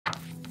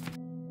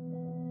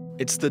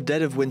It's the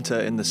dead of winter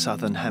in the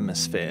southern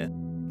hemisphere,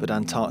 but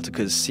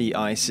Antarctica's sea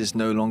ice is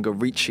no longer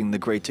reaching the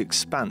great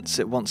expanse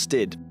it once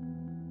did.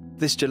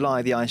 This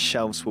July, the ice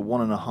shelves were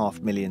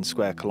 1.5 million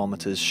square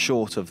kilometres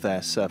short of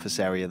their surface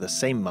area the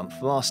same month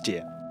last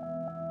year.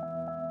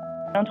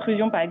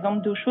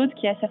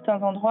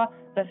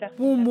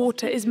 Warm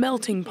water is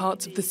melting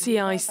parts of the sea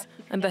ice,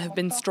 and there have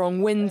been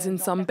strong winds in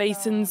some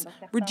basins,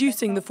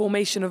 reducing the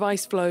formation of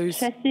ice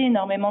flows.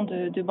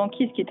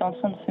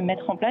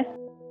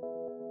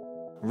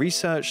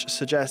 Research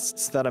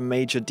suggests that a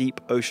major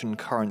deep ocean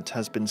current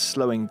has been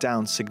slowing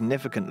down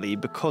significantly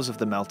because of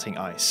the melting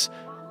ice.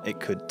 It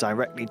could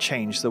directly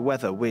change the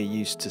weather we're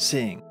used to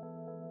seeing.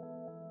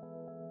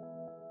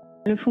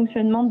 If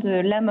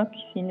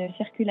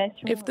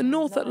the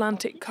North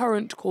Atlantic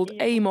current called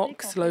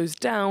AMOC slows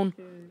down,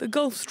 the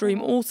Gulf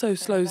Stream also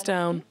slows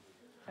down.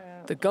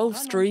 The Gulf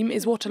Stream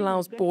is what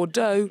allows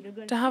Bordeaux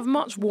to have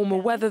much warmer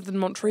weather than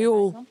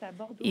Montreal,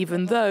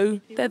 even though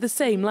they're the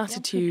same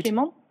latitude.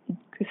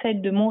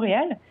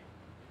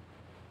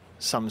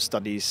 Some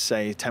studies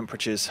say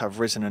temperatures have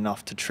risen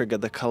enough to trigger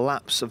the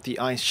collapse of the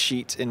ice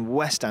sheet in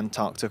West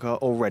Antarctica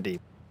already.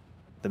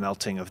 The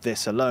melting of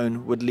this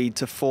alone would lead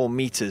to 4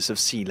 meters of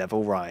sea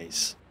level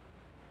rise.